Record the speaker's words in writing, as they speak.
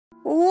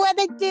What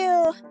it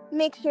do?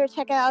 Make sure to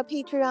check out our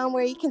Patreon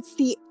where you can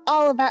see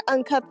all of our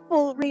uncut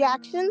full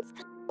reactions.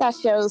 That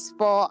shows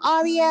full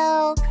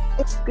audio,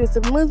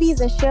 exclusive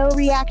movies and show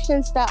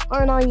reactions that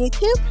aren't on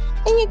YouTube,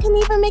 and you can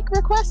even make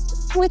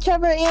requests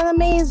whichever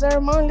animes or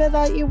manga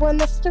that you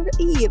want us to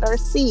read or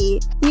see.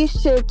 You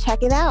should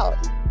check it out.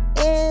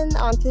 And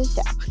on to the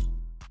show.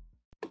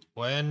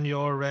 When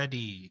you're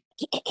ready.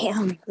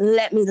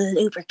 Let me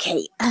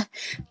lubricate.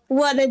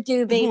 What it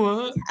do, baby?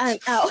 What? I'm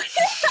out.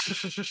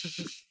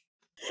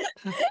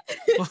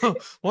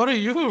 What are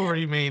you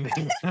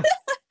remaining?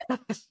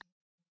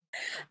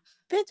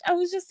 Bitch, I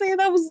was just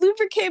saying I was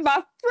lubricating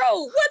my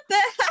throat. What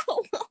the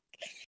hell?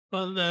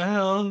 What the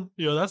hell?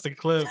 Yo, that's a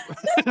clip.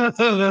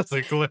 That's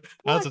a clip.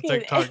 That's a Fucking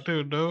TikTok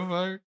too, no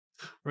fuck.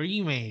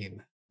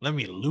 Remain. Let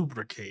me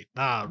lubricate.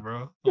 Nah,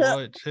 bro.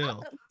 Boy,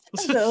 chill.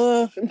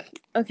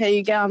 Okay,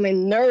 you got on my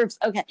nerves.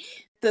 Okay,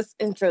 this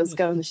intro's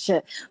going to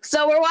shit.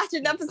 So we're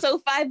watching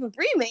episode 5 of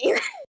Remain.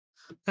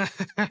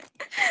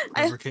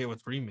 Lubricate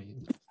with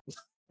Remain.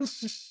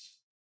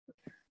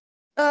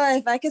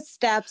 If I could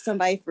stab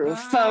somebody through a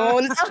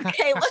phone.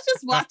 Okay, let's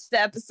just watch the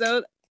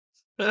episode.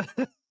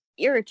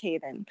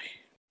 Irritating.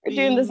 We're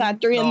doing this at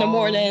 3 in the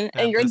morning,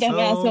 and your dumb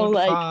ass will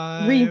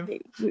like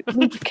Remain.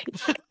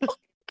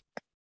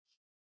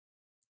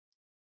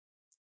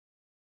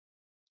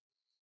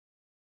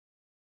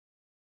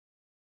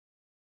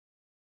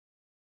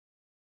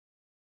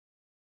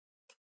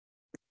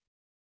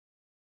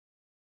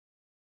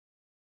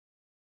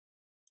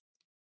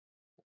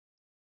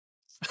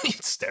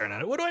 He's staring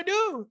at it. What do I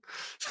do?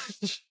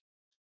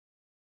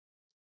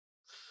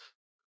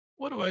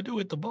 What do I do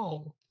with the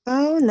ball?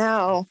 Oh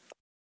no.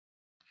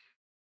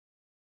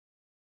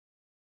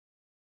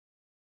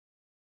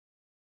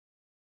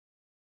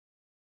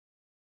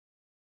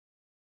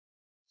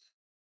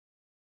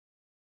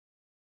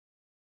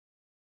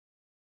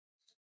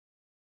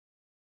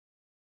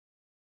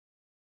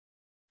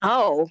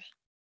 Oh.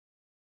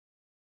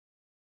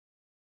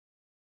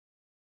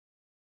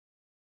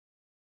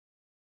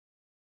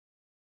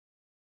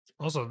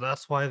 Also,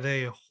 that's why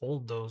they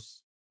hold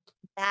those.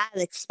 That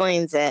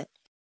explains it.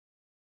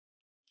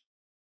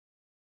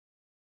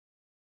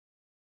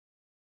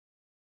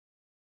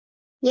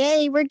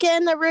 Yay, we're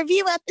getting a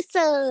review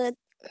episode.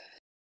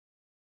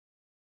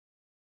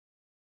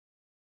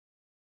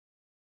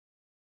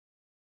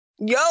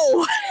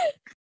 Yo!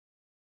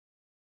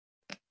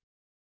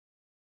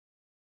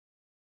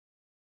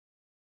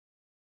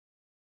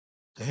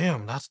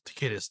 Damn, that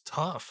kid is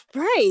tough.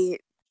 Right.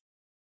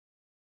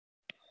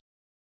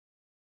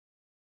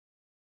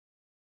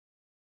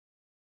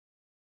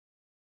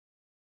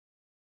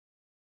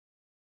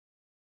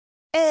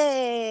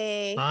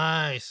 Hey.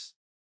 Nice.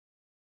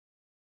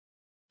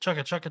 Chuck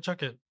it, chuck it,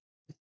 chuck it.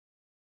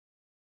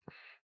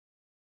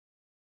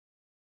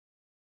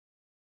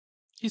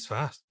 He's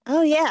fast.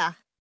 Oh, yeah.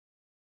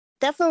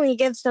 Definitely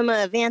gives them an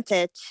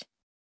advantage.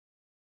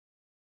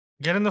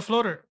 Get in the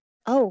floater.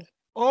 Oh.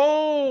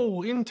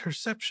 Oh,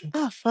 interception.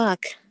 Oh,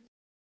 fuck.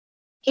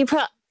 He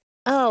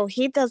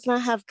does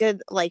not have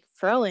good, like,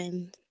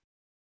 throwing.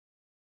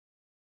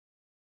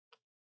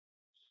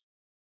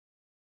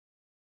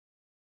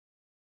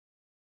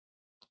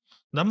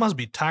 That must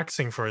be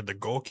taxing for the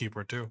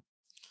goalkeeper, too.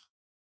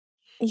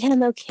 Yeah,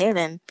 no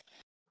kidding.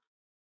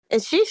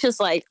 And she's just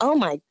like, oh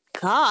my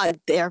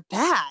god, they're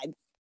bad.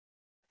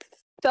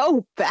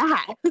 So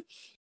bad.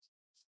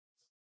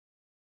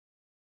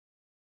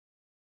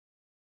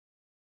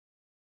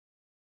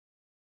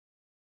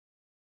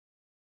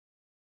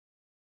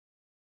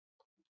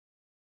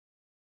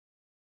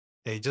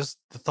 Hey, just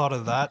the thought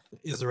of that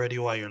is already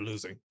why you're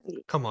losing.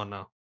 Come on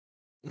now.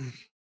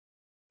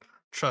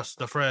 Trust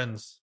the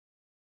friends.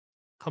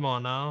 Come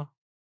on now.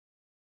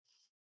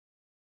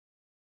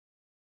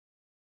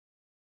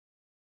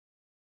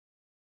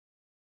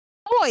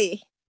 Boy.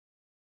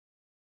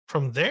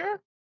 From there?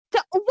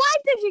 Why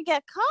did you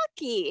get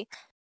cocky?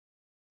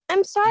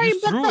 I'm sorry, you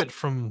but threw it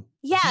from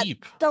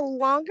deep. The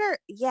longer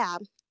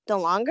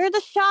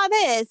the shot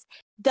is,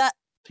 the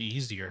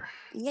easier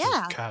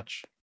to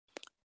catch.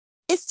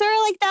 It's sort of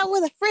like that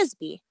with a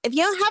frisbee. If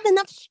you don't have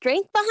enough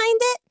strength behind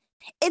it,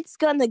 it's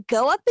gonna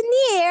go up in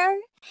the air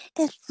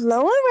and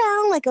flow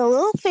around like a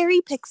little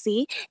fairy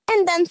pixie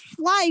and then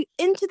fly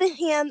into the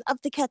hand of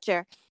the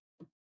catcher.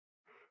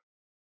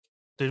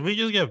 Did we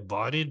just get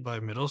bodied by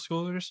middle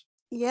schoolers?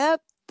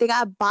 Yep, they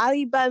got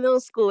bodied by middle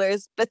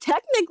schoolers, but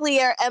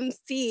technically our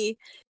MC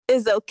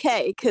is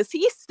okay because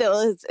he still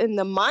is in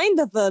the mind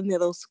of a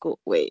middle school.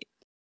 Wait.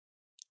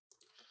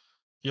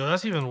 Yo,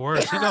 that's even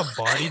worse. He got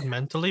bodied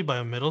mentally by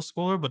a middle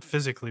schooler, but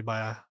physically by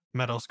a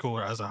middle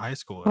schooler as a high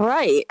schooler.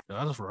 Right.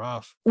 Yo, that's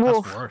rough.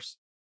 Oof. That's worse.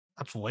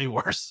 That's way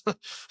worse.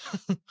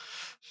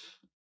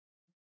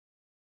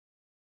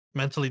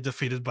 Mentally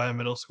defeated by a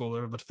middle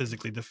schooler, but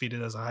physically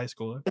defeated as a high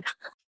schooler.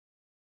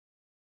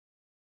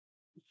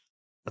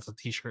 That's a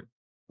t-shirt.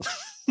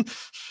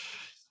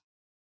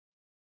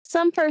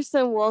 Some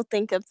person will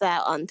think of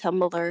that on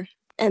Tumblr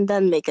and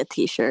then make a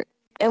t-shirt.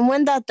 And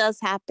when that does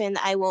happen,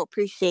 I will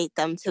appreciate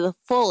them to the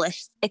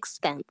fullest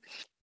extent.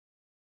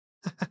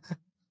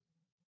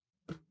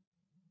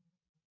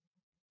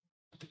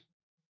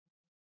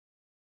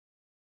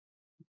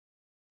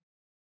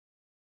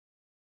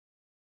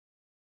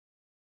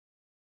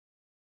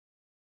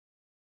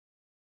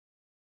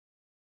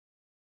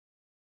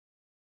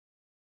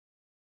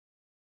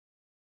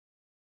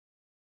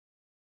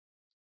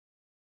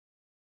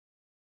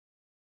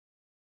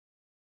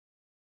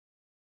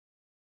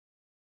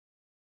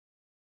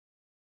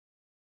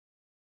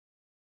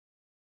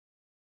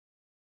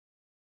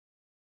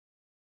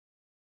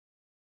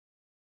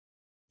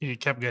 He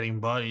kept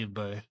getting bodied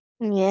by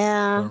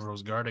Yeah. whoever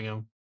was guarding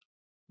him.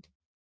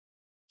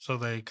 So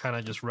they kind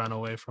of just ran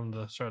away from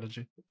the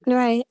strategy.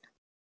 Right.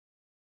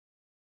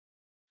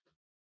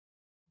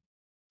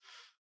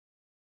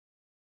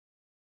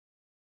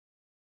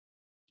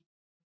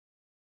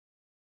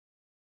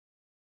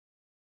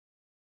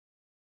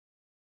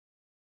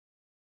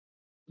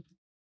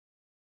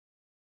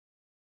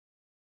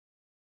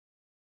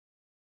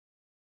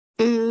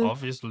 Mm,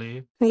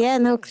 Obviously. yeah,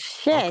 no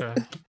shit.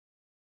 Okay.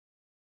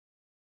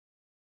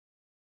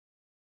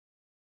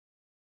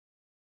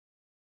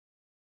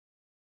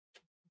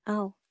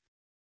 Oh.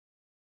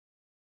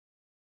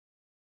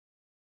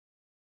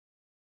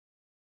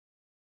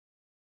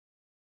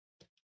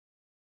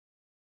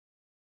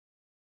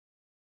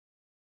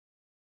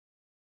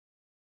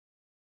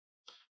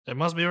 It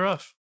must be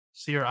rough.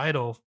 See your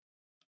idol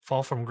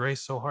fall from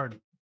grace so hard.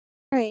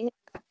 Right.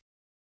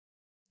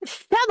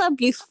 Shut up,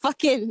 you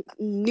fucking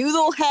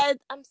noodle head.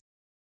 I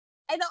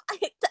don't.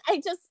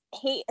 I just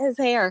hate his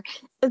hair.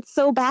 It's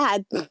so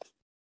bad.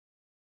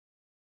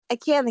 I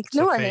can't It's a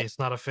ignore it. phase,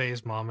 not a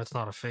phase, Mom. It's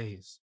not a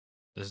phase.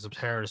 This is the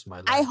hair is my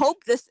life. I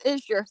hope this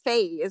is your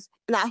phase,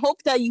 and I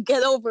hope that you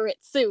get over it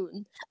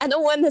soon. I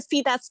don't want to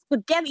see that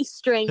spaghetti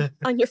string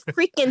on your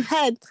freaking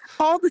head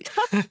all the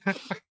time.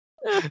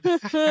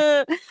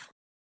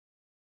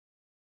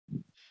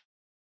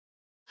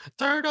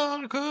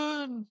 Turtle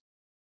Kun!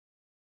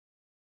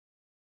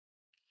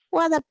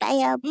 What a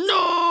babe.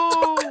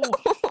 No!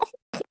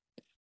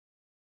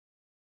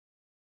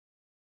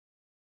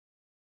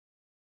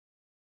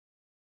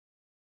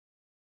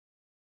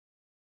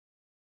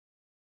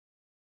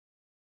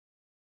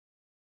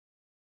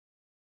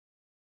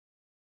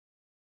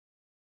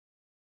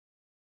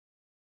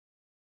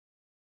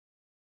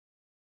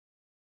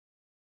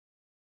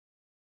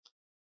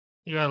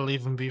 You gotta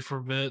leave him be for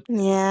a bit.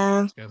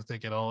 Yeah. You gotta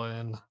take it all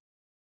in.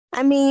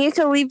 I mean, you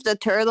can leave the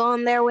turtle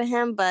in there with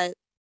him, but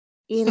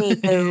you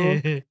need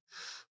to.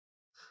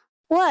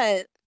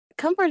 What?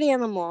 Comfort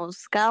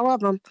animals. Gotta love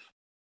them.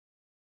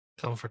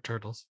 Comfort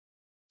turtles.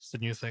 It's the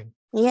new thing.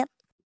 Yep.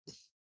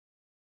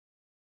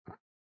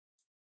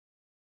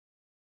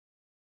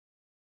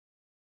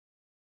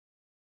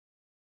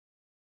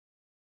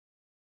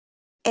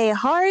 A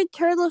hard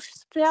turtle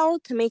shell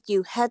to make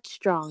you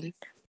headstrong.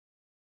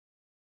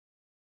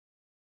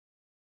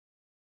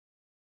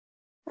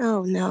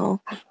 Oh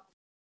no.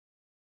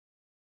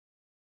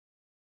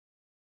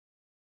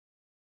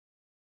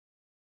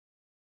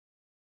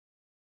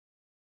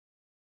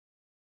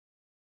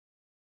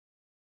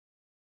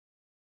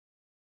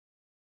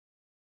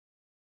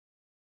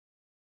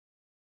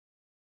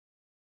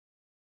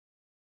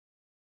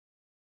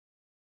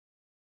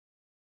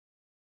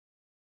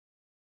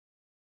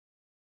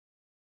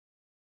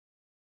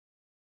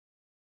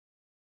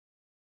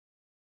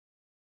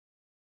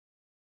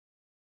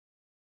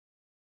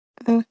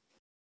 Mm.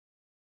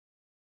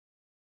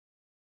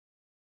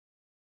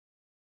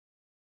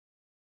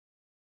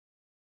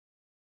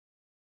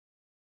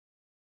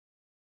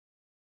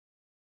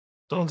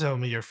 Don't tell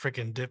me you're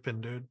freaking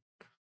dipping, dude.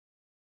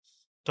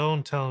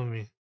 Don't tell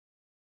me.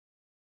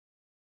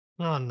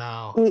 Oh,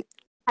 no.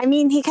 I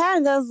mean, he kind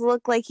of does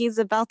look like he's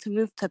about to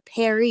move to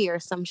Perry or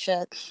some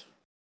shit.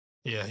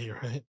 Yeah, you're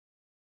right.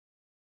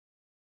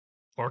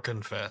 Or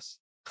confess.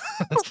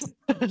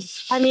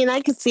 I mean,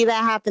 I could see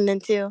that happening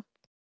too.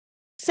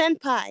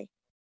 Senpai,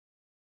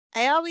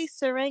 I always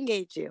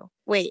serengage you.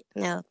 Wait,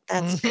 no,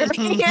 that's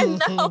Korean.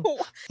 No.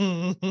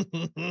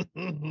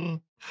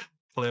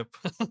 Flip.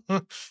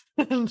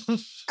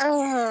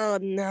 Oh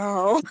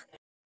no.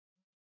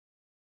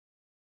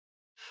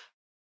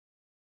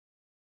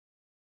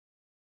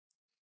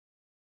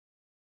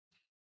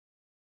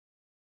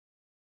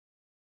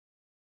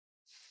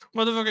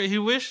 Motherfucker, he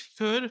wish he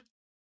could.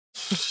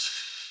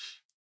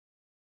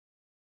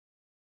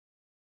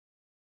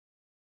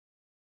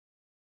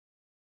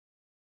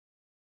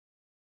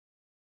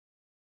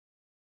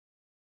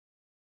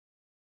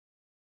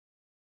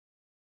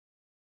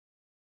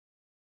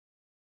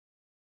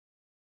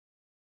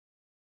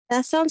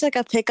 That sounds like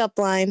a pickup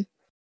line.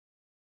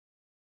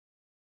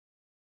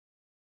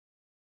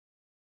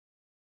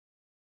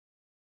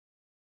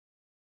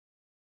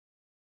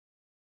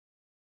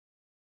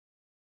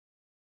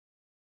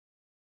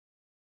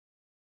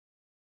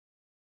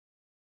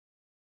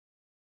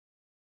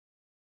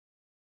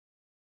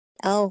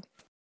 Oh.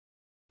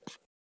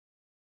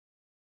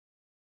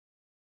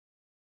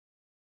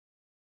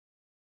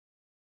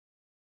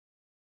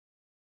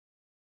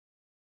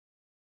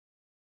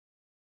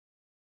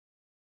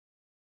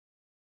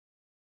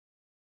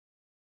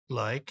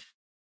 Like,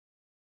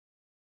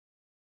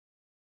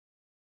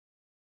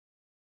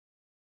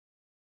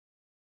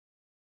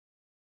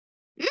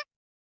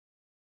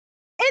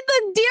 And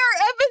the dear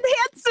Evan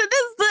Hansen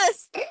is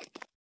this?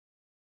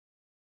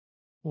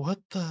 what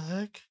the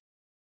heck?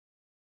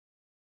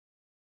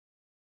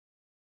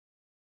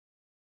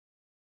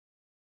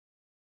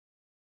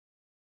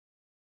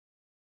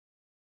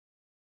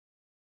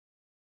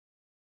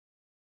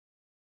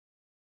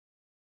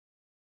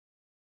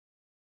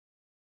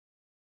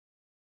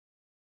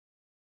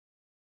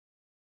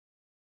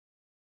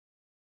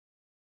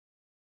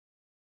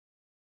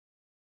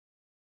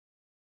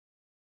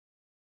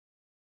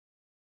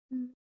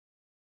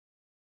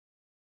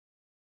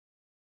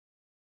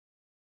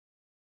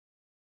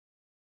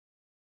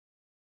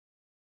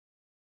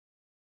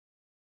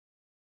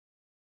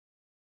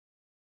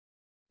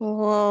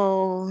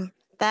 Whoa,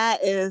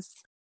 that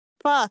is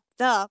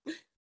fucked up.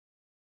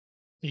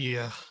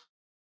 Yeah.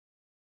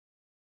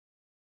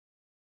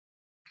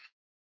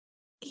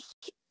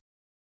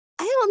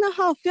 I don't know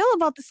how I feel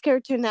about this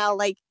character now.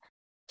 Like,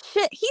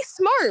 shit, he's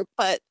smart,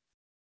 but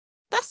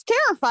that's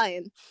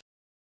terrifying.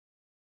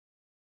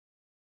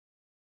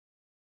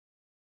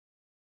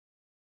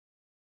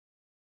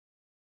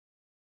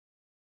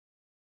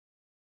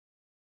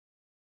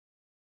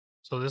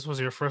 So this was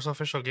your first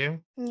official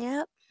game?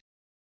 Yep.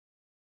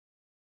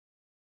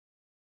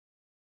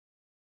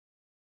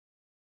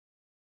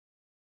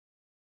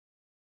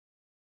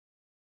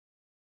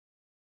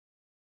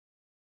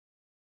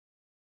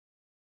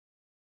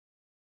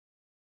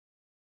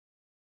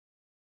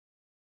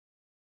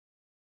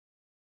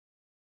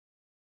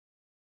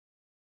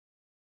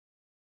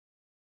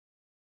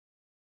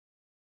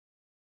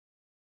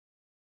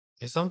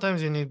 Yeah,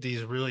 sometimes you need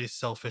these really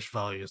selfish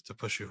values to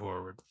push you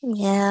forward.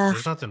 Yeah.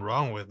 There's nothing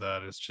wrong with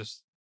that. It's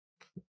just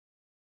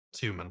it's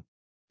human.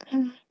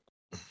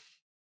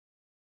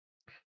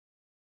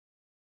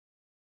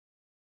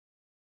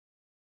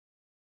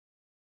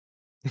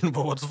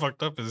 But what's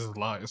fucked up is his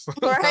lies.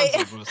 Right.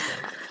 That's what's messed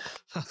up.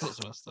 That's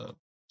what's messed up.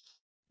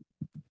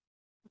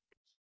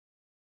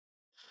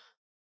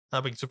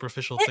 Having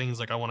superficial things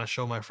like I want to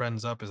show my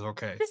friends up is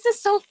okay. This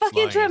is so fucking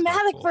Lying is not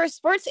dramatic cool. for a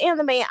sports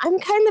anime. I'm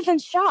kind of in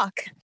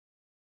shock.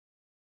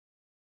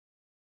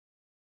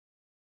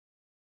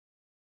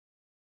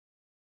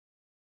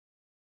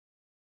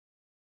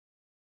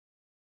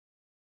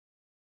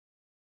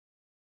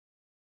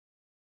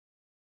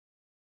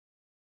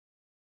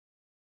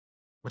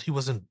 But he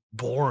wasn't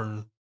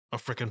born a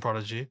freaking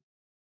prodigy.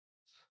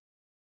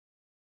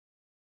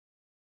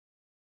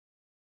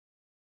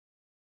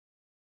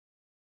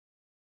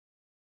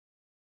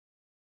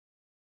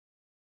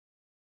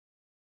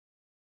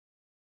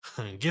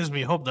 It gives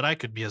me hope that I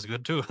could be as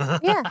good too.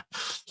 Yeah.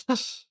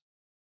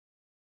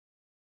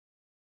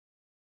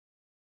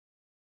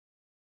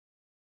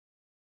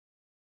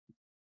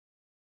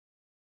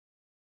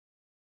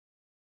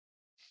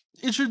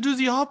 It should do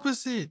the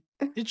opposite.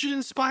 It should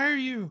inspire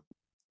you.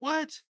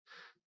 What?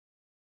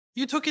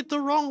 You took it the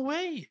wrong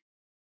way.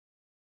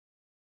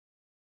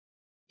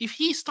 If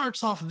he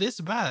starts off this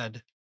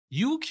bad,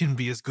 you can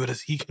be as good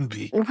as he can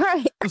be.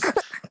 Right.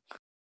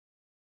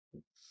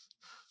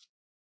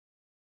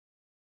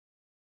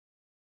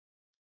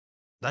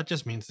 That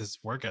just means his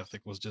work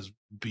ethic was just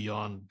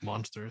beyond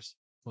monsters.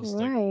 Was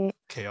like Right.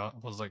 chaos.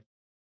 Was like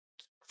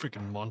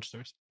freaking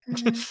monsters.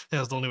 Mhm.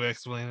 That's the only way I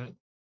explain it.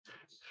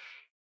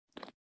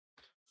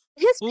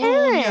 His Oh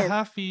yeah, parents.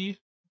 Happy.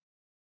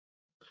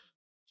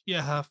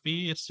 Yeah,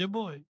 Happy. It's your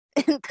boy.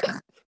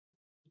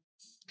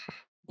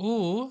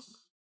 Ooh,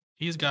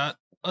 he's got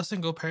a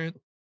single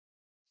parent.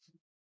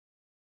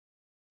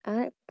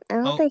 I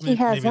don't Oh, think he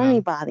has maybe not.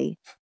 anybody.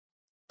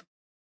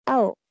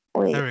 Oh,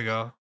 wait. There we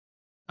go.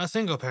 A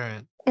single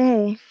parent.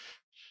 Hey.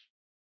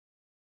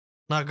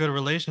 Not good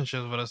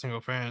relationships, but a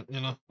single parent,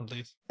 you know, at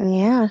least.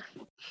 Yeah.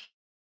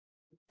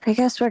 I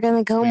guess we're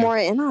gonna go We- more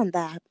in on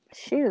that.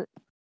 Shoot.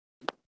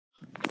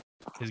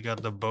 He's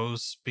got the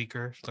Bose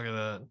speaker. Look at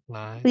that.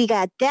 Nice. We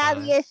got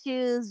daddy Nice.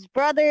 issues,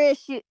 brother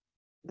issues,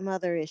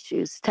 mother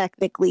issues,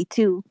 technically,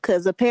 too,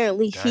 because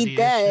apparently she Daddy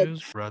dead.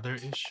 issues, brother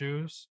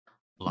issues,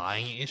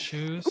 lying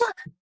issues,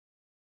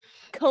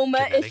 Coma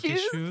genetic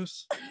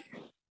issues.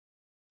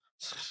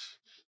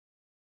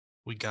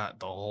 We got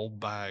the whole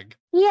bag.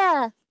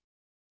 Yeah.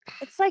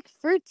 It's like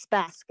Fruits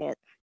Basket.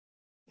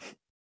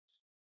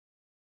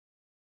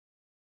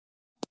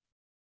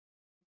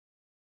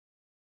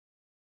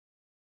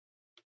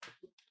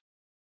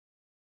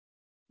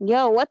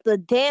 Yo, what the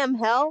damn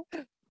hell?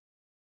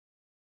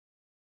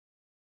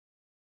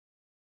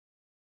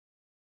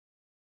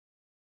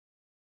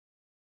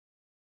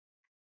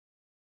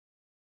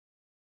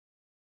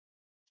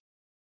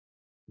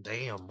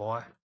 Damn,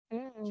 boy.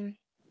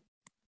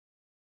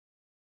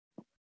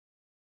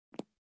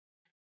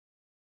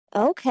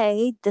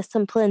 Okay,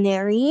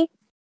 disciplinary.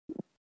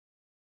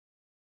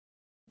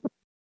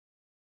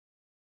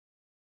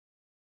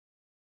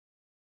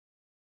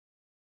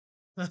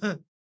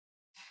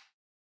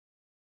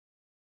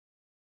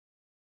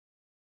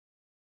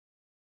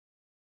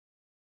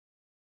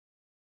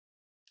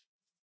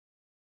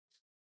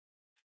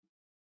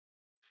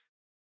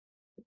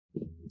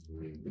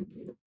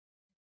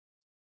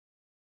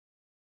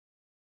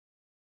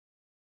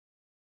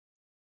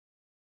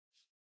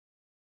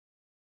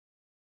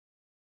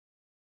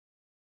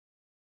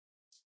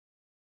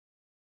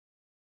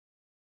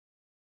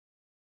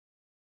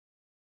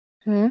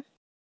 Hmm?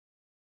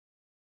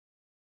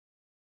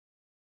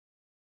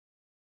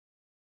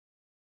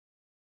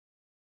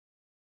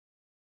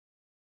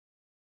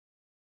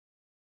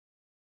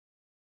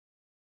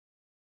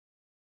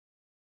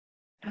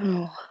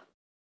 Oh.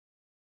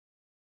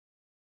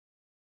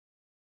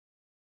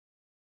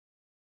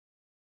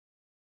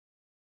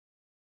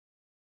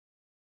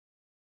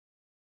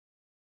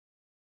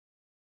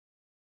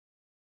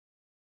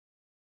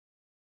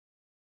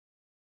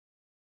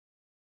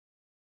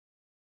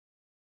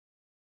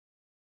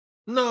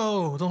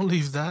 No, don't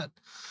leave that.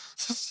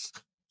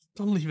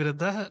 Don't leave it at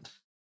that.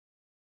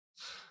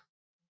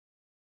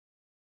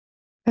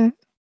 Hmm?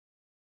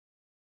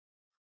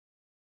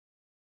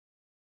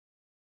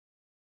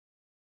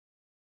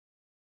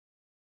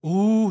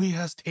 Ooh, he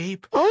has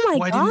tape. Oh my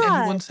Why didn't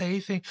anyone god. say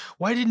anything?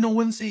 Why did no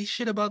one say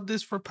shit about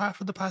this for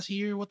the past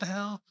year? What the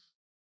hell?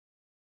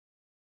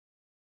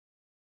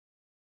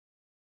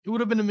 It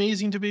would have been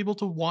amazing to be able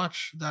to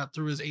watch that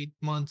through his 8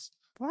 months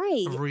of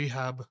Right.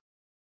 rehab.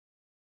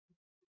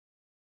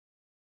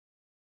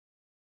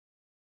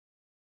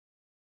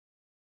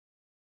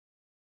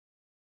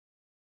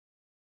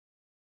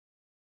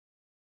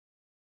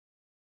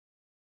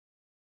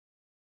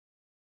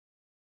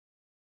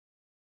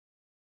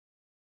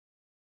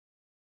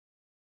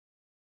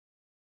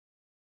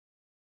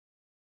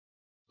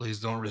 Please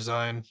don't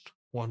resign.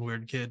 One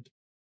weird kid.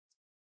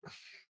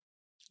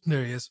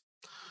 There he is.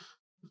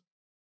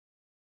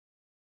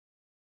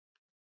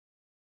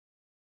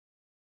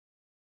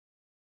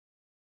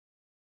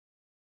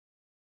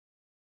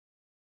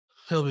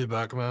 He'll be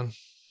back, man.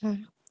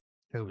 Hmm.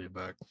 He'll be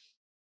back.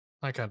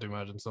 I can't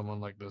imagine someone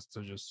like this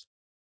to just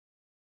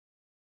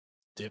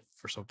dip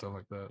for something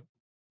like that.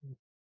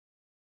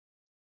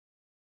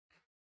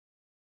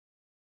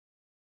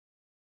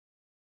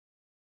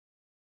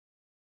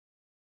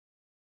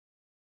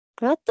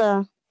 What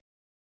the?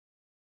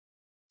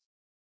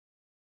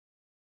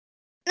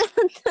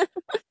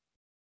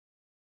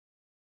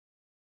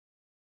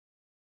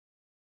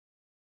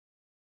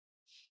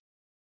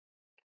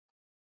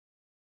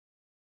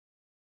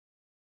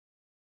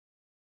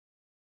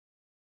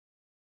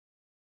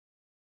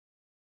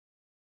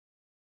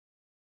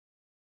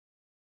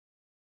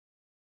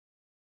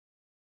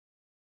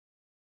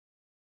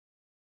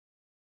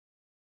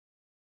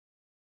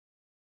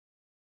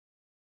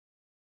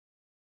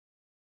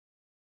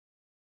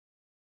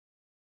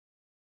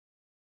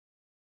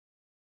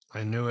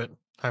 I knew it.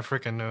 I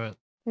freaking knew it.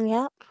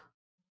 Yep.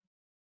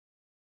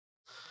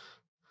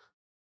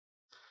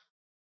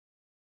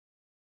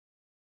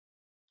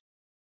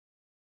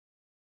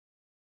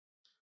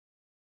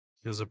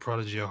 He was a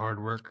prodigy of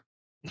hard work.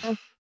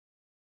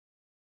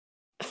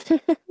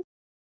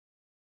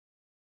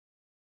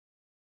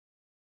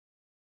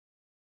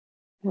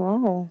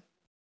 Whoa.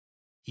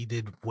 He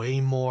did way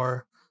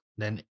more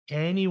than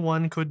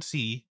anyone could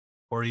see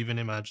or even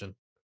imagine.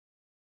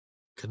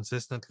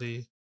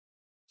 Consistently,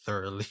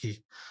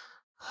 thoroughly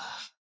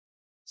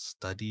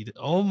studied.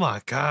 Oh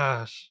my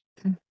gosh.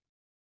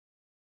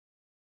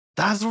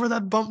 That's where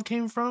that bump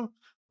came from?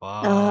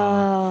 Fuck.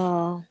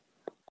 Oh.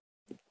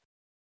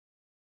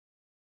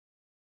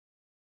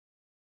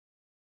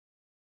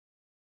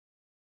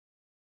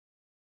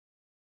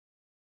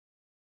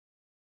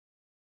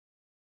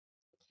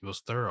 He was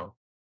thorough.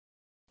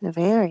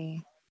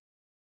 Very.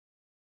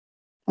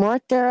 More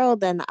thorough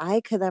than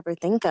I could ever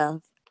think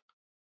of.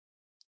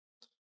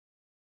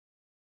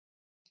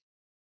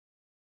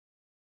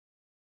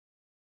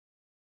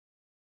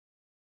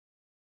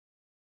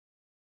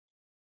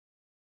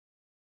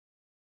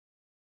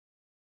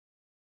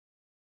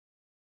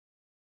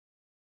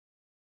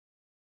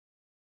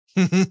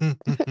 I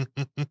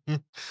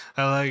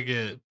like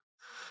it.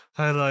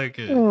 I like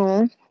it.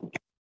 Oh.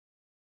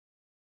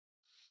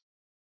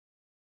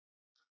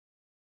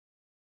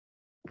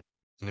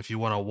 And if you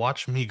want to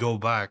watch me go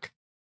back,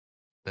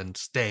 then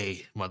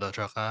stay, mother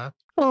trucker.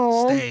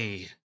 Oh.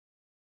 Stay.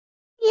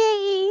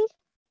 Yay.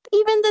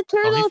 Even the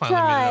Oh, he turtle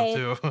finally made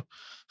it up tried.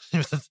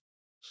 too.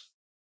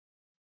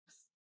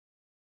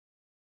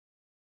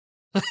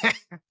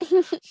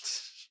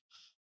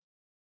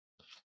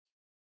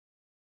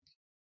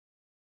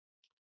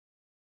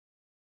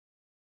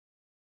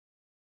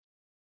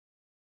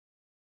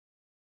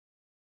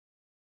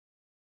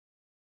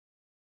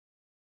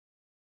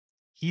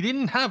 He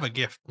didn't have a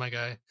gift, my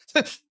guy.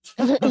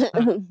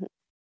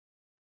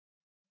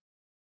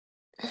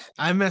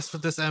 I messed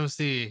with this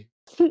MC.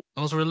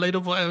 Most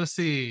relatable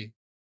MC.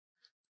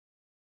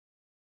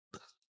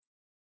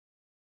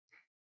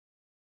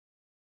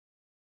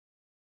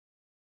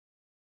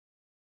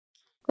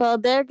 Well,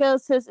 there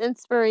goes his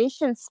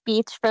inspiration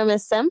speech from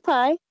his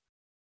senpai.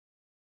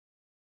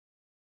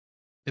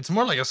 It's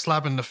more like a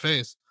slap in the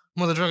face.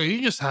 Mother trucker,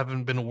 you just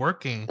haven't been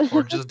working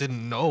or just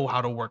didn't know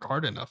how to work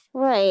hard enough.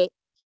 Right.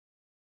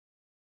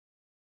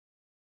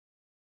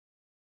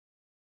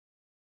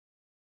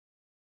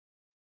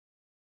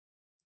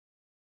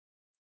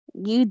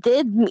 You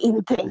did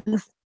mean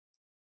things.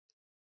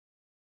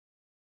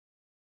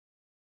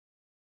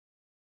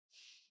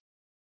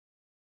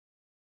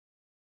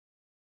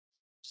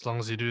 As long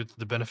as you do it to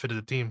the benefit of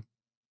the team.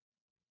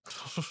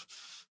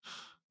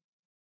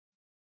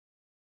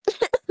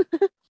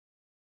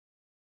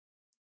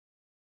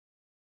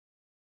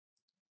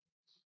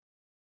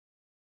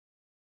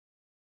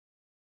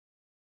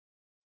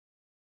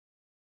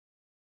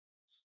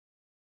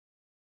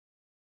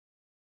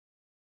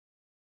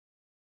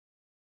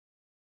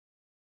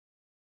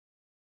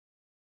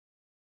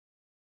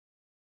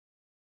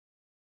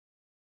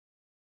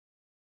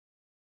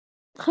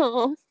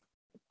 Oh.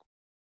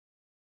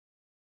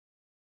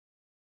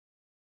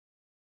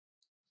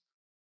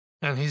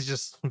 And he's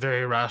just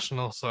very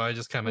rational, so I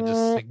just kind of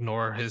just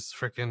ignore his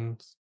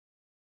freaking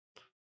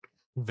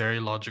very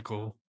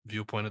logical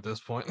viewpoint at this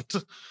point.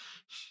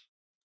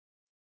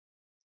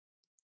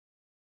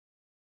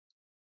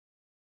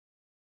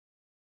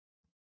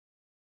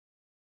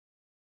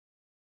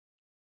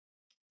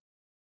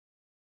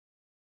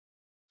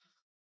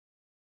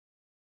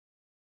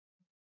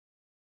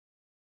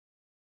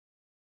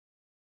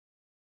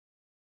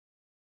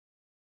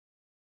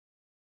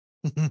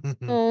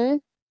 Mm.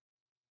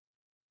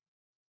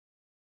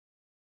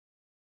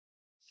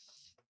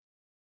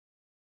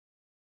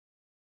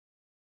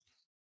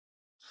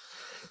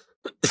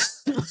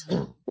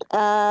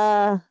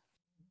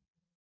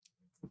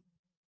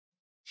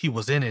 He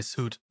was in his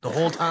suit the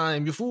whole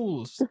time, you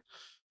fools.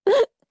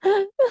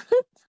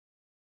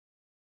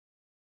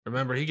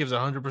 Remember, he gives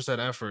 100%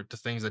 effort to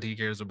things that he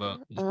cares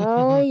about.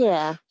 Oh,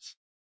 yeah.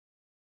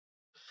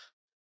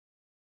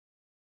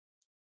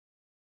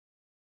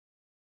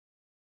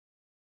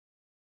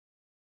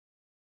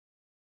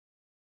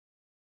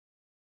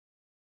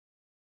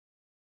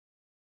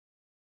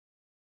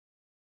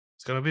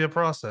 It's going to be a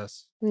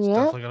process. It's Yep.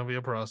 definitely going to be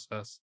a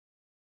process.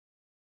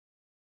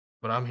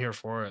 But I'm here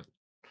for it.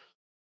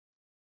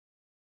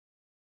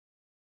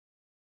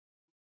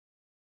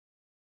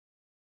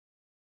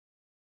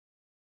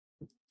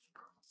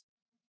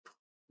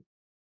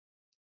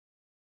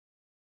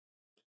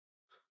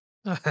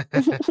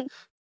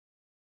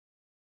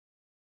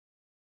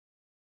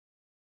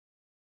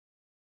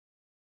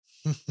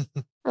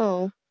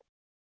 Oh.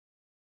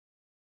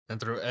 And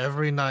through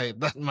every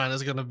night, that man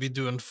is going to be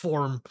doing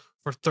form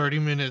for 30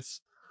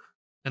 minutes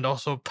and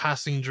also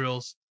passing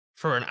drills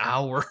for an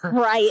hour.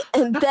 Right.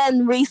 And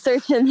then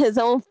researching his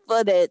own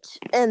footage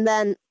and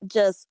then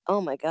just, oh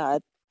my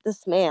God,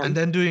 this man. And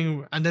then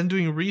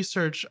doing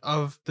research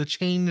of the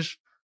change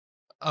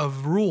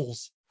of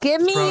rules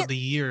throughout the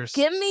years.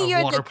 Give me of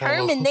your water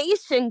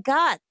determination.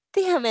 God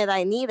damn it,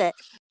 I need it.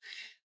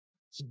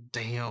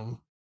 Damn.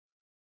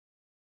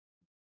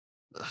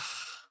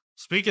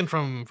 Speaking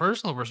from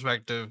personal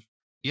perspective,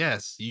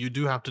 yes, you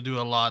do have to do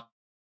a lot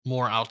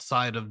more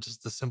outside of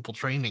just the simple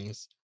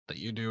trainings that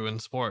you do in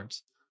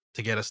sports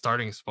to get a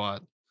starting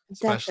spot,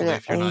 especially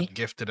if you're Definitely. not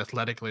gifted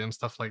athletically and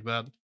stuff like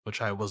that,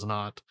 which I was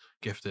not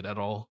gifted at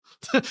all.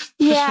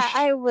 Yeah,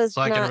 I was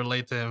So I can not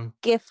relate to him.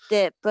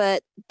 gifted,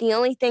 but the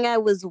only thing I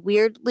was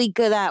weirdly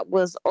good at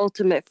was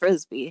ultimate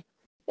frisbee.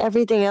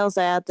 Everything else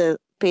I had to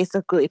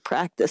basically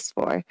practice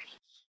for.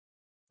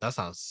 That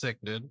sounds sick,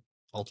 dude.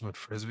 Ultimate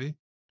frisbee.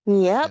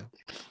 Yep.